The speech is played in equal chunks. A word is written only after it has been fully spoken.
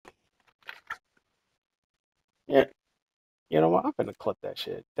You know what? I'm gonna clip that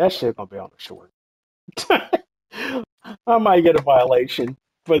shit. That shit gonna be on the short. I might get a violation,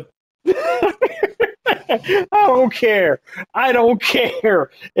 but I don't care. I don't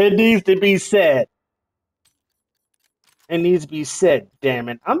care. It needs to be said. It needs to be said. Damn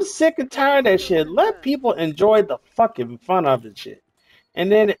it! I'm sick and tired of that shit. Let people enjoy the fucking fun of the shit,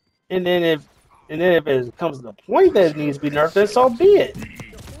 and then and then if and then if it comes to the point that it needs to be nerfed, then so be it.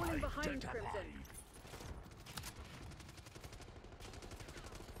 You're falling behind, Crimson.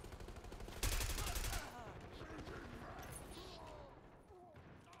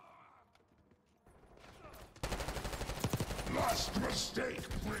 Last mistake,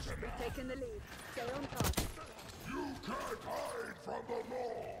 prisoner. We're taking the lead. Stay on target. You can't hide from the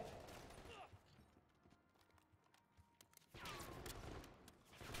law.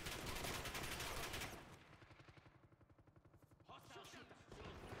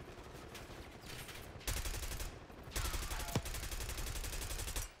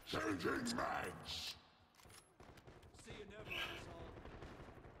 Changing mags.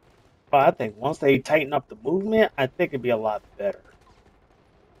 But I think once they tighten up the movement, I think it'd be a lot better.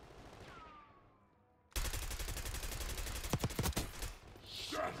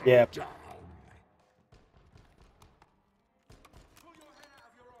 Settle Yeah. down. Pull your head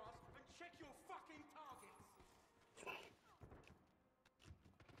out of your ass and check your fucking targets.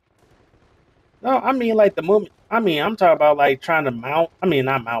 No, I mean like the movement. I mean, I'm talking about like trying to mount. I mean,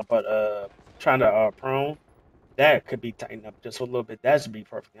 not mount, but trying to prone. That could be tightened up just a little bit. That should be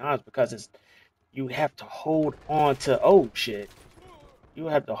perfectly honest because it's you have to hold on to oh shit. You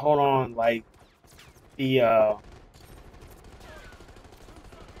have to hold on like the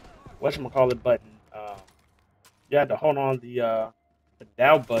whatchamacallit button. You have to hold on the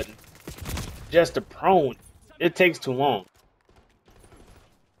down button just to prone. It takes too long.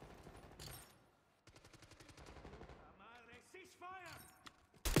 Madre, ceasefire!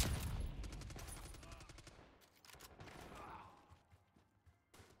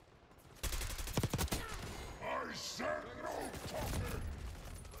 I said no talking.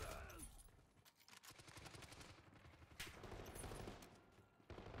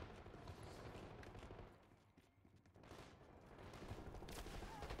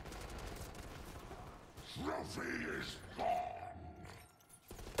 Trophy is gone.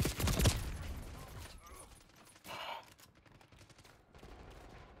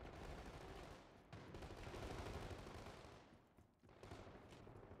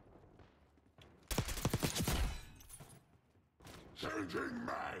 Changing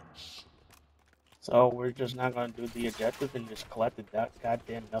mags. So we're just not gonna do the objective and just collect the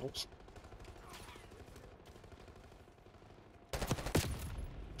goddamn medals.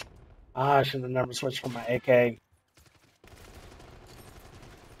 Ah, I should have never switched from my AK.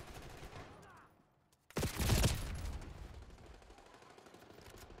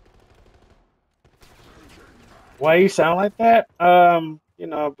 Why you sound like that? You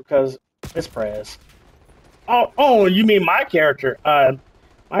know, because it's Prez. Oh, you mean my character?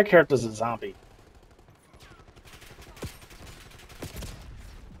 My character's a zombie.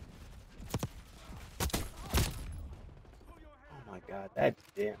 Oh my god, that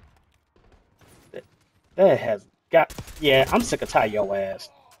damn. That, that has got. Yeah, I'm sick of tired your ass.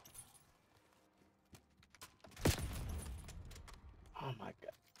 Oh my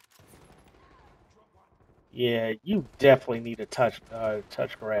god. Yeah, you definitely need to touch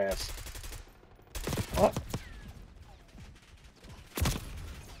grass. Oh,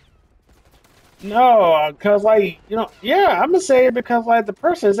 no, cause like yeah, I'm gonna say it because like the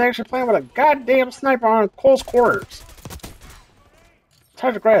person is actually playing with a goddamn sniper on close quarters.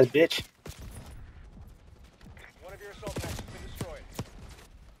 Touch the grass, bitch. One of your assault packs has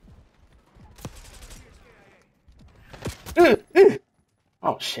been destroyed.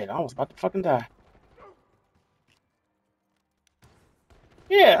 Oh shit, I was about to fucking die.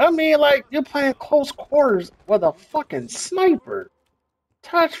 Yeah, I mean like you're playing close quarters with a fucking sniper.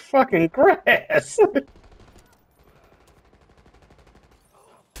 Touch fucking grass. Watch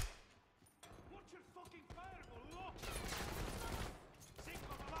your fucking fire, boludo!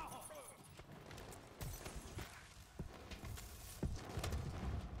 Cinco abajo!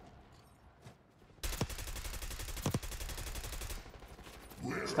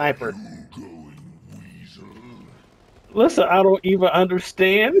 Where Sniper. are you going, weasel? Listen, I don't even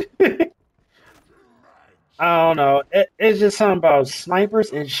understand. I don't know. It's just something about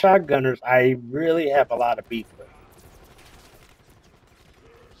snipers and shotgunners I really have a lot of beef with.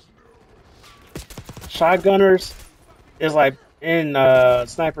 Shotgunners is like in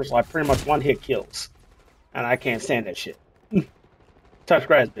snipers like pretty much one hit kills. And I can't stand that shit. Touch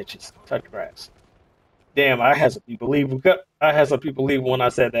grass, bitches. Touch grass. Damn, I had some people leave. I had some people leave when I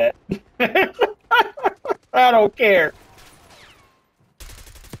said that. I don't care.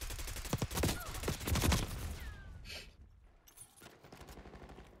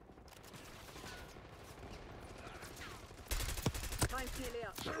 Time's nearly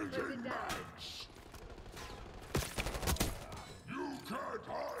up. Close it Changing down. mags. You can't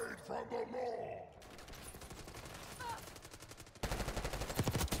hide from the law.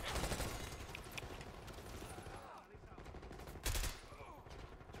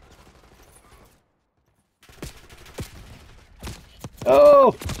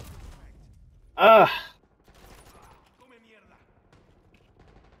 Oh, ah, Come mierda.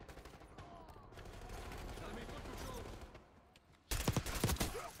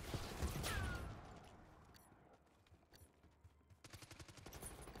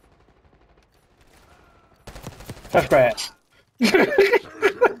 touch grass.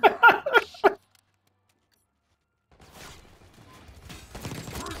 Changing mags.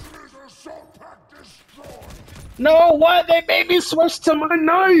 Prisoners assault pack destroyed. No, what? They made me switch to my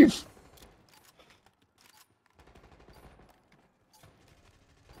knife.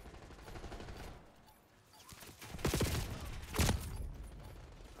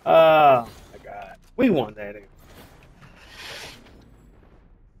 Oh my God, we won that.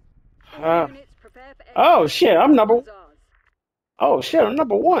 All Uh, units prepare for oh exfil. shit, I'm number. Ours. Oh shit, I'm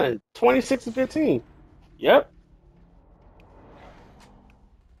number one. 26 and 15. Yep.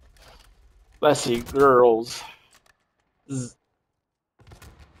 Let's see, girls. Z-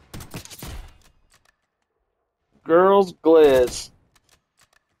 Girls, Gliz.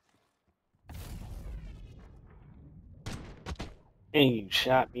 And you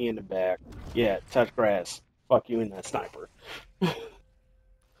shot me in the back. Yeah, touch grass. Fuck you and that sniper.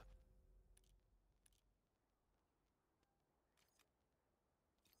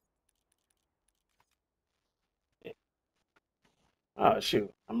 Oh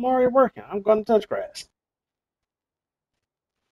shoot, I'm already working. I'm going to touch grass.